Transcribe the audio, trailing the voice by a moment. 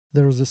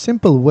There is a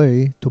simple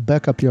way to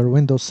back up your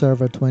Windows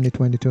Server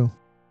 2022.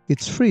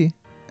 It's free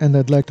and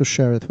I'd like to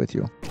share it with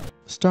you.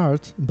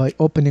 Start by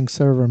opening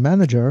Server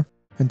Manager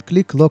and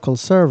click Local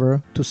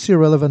Server to see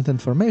relevant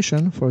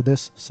information for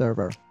this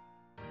server.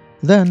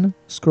 Then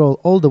scroll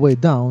all the way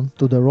down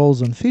to the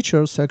Roles and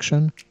Features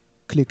section,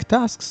 click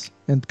Tasks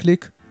and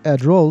click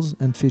Add Roles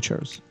and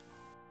Features.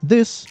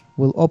 This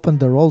will open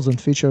the Roles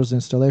and Features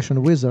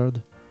installation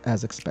wizard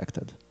as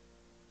expected.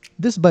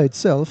 This by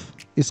itself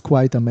is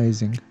quite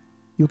amazing.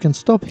 You can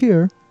stop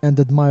here and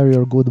admire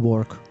your good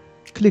work.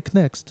 Click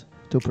Next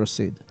to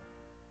proceed.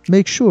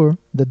 Make sure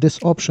that this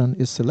option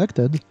is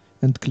selected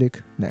and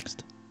click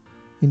Next.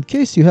 In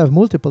case you have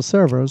multiple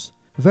servers,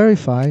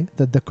 verify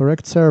that the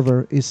correct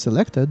server is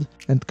selected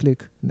and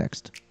click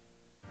Next.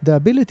 The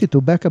ability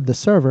to back up the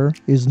server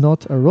is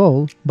not a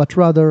role, but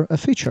rather a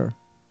feature.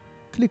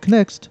 Click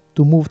Next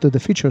to move to the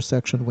Features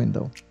section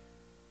window.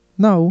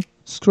 Now,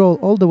 scroll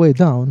all the way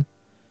down,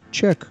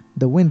 check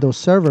the Windows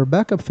Server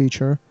Backup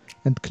feature,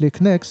 and click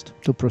Next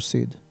to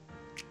proceed.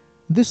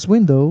 This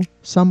window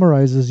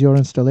summarizes your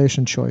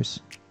installation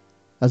choice.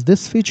 As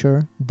this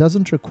feature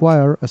doesn't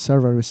require a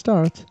server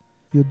restart,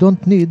 you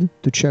don't need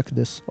to check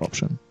this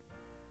option.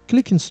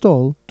 Click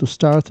Install to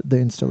start the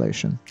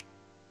installation.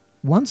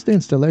 Once the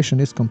installation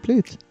is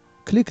complete,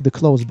 click the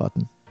Close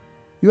button.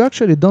 You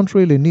actually don't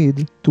really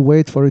need to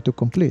wait for it to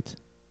complete.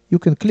 You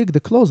can click the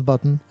Close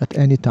button at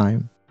any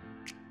time.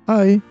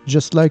 I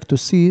just like to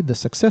see the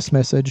success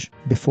message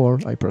before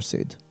I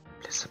proceed.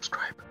 Please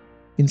subscribe.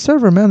 In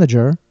Server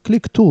Manager,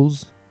 click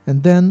Tools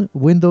and then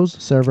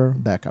Windows Server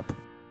Backup.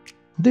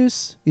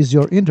 This is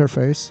your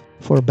interface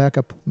for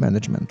backup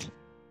management.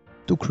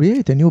 To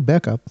create a new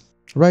backup,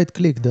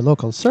 right-click the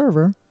local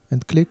server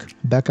and click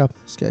Backup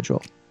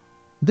Schedule.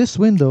 This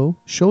window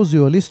shows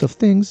you a list of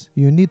things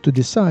you need to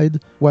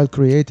decide while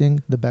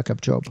creating the backup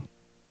job.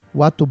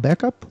 What to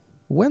backup,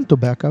 when to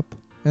backup,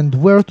 and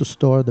where to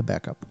store the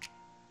backup.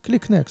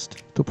 Click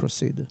Next to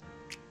proceed.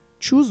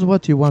 Choose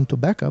what you want to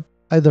backup,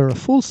 either a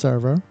full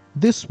server,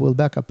 this will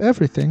backup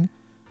everything,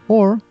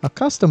 or a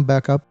custom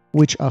backup,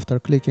 which after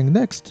clicking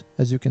Next,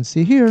 as you can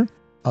see here,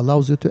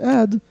 allows you to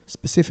add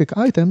specific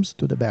items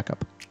to the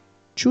backup.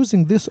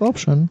 Choosing this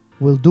option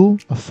will do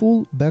a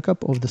full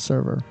backup of the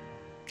server.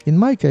 In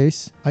my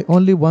case, I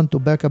only want to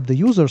backup the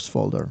users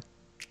folder.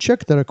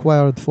 Check the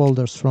required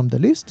folders from the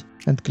list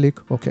and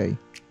click OK.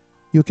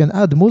 You can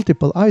add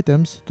multiple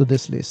items to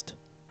this list.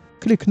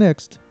 Click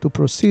Next to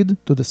proceed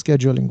to the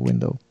scheduling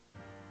window.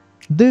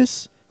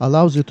 This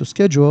allows you to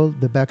schedule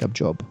the backup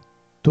job.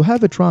 To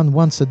have it run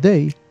once a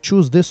day,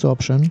 choose this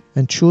option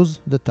and choose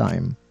the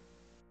time.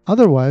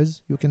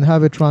 Otherwise, you can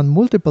have it run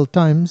multiple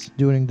times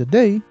during the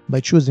day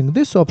by choosing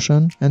this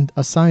option and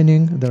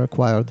assigning the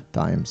required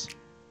times.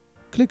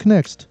 Click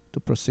Next to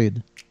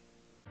proceed.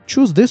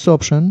 Choose this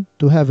option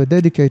to have a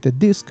dedicated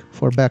disk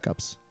for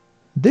backups.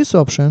 This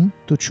option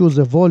to choose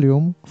a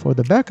volume for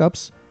the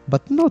backups,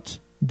 but not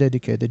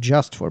dedicated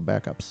just for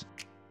backups.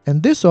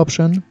 And this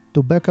option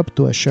to backup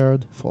to a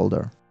shared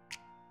folder.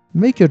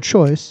 Make your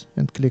choice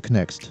and click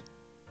Next.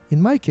 In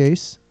my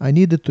case, I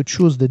needed to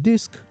choose the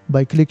disk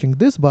by clicking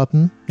this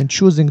button and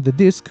choosing the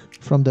disk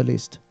from the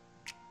list.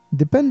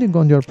 Depending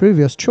on your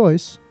previous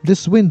choice,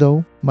 this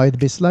window might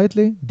be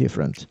slightly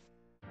different.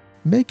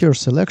 Make your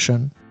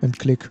selection and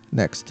click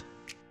Next.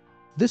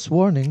 This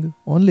warning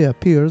only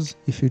appears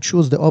if you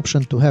choose the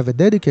option to have a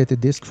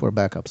dedicated disk for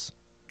backups.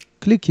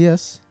 Click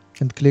Yes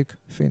and click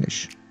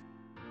Finish.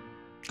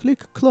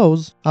 Click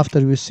Close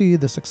after you see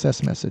the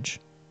success message.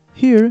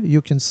 Here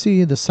you can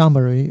see the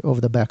summary of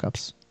the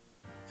backups.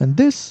 And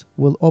this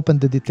will open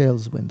the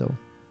Details window.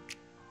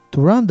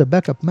 To run the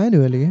backup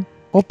manually,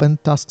 open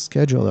Task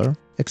Scheduler,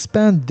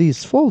 expand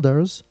these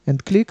folders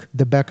and click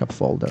the Backup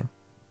folder.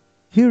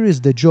 Here is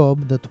the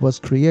job that was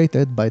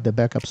created by the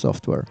backup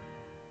software.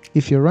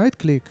 If you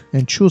right-click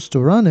and choose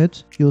to run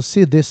it, you'll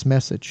see this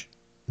message.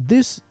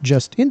 This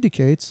just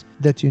indicates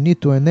that you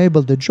need to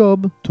enable the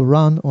job to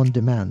run on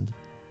demand.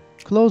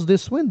 Close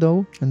this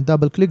window and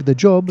double-click the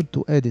job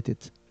to edit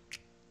it.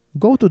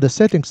 Go to the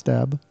Settings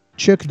tab,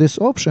 check this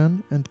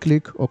option and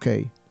click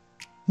OK.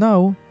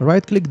 Now,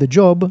 right-click the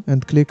job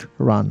and click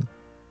Run.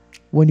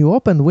 When you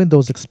open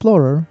Windows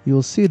Explorer,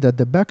 you'll see that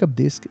the backup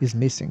disk is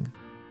missing.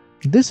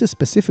 This is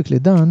specifically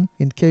done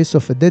in case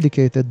of a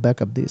dedicated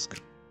backup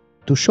disk.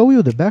 To show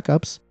you the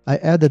backups, I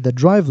added a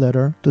drive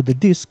letter to the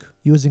disk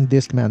using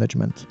disk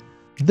management.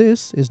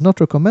 This is not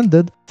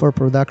recommended for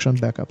production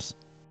backups.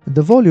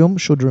 The volume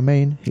should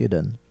remain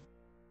hidden.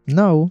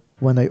 Now,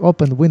 when I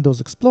open Windows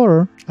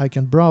Explorer, I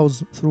can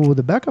browse through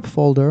the backup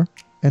folder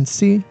and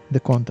see the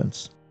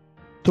contents.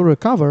 To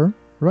recover,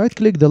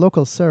 right-click the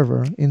local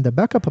server in the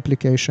backup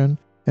application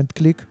and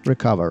click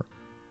Recover.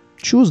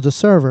 Choose the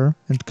server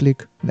and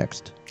click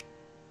Next.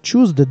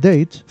 Choose the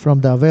date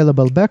from the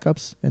available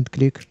backups and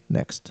click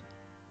Next.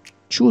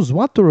 Choose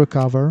what to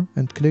recover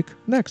and click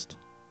Next.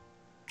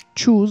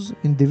 Choose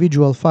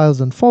individual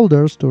files and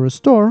folders to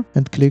restore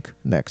and click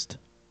Next.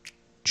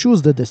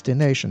 Choose the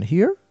destination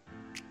here,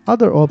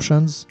 other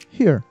options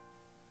here,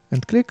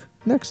 and click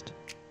Next.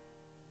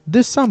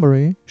 This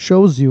summary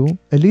shows you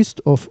a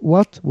list of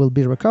what will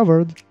be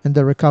recovered and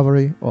the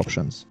recovery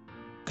options.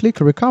 Click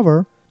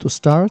Recover to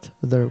start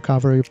the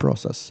recovery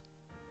process.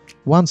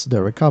 Once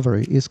the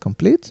recovery is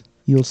complete,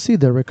 you'll see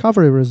the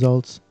recovery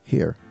results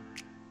here.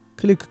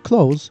 Click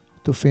Close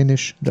to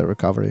finish the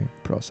recovery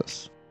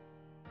process.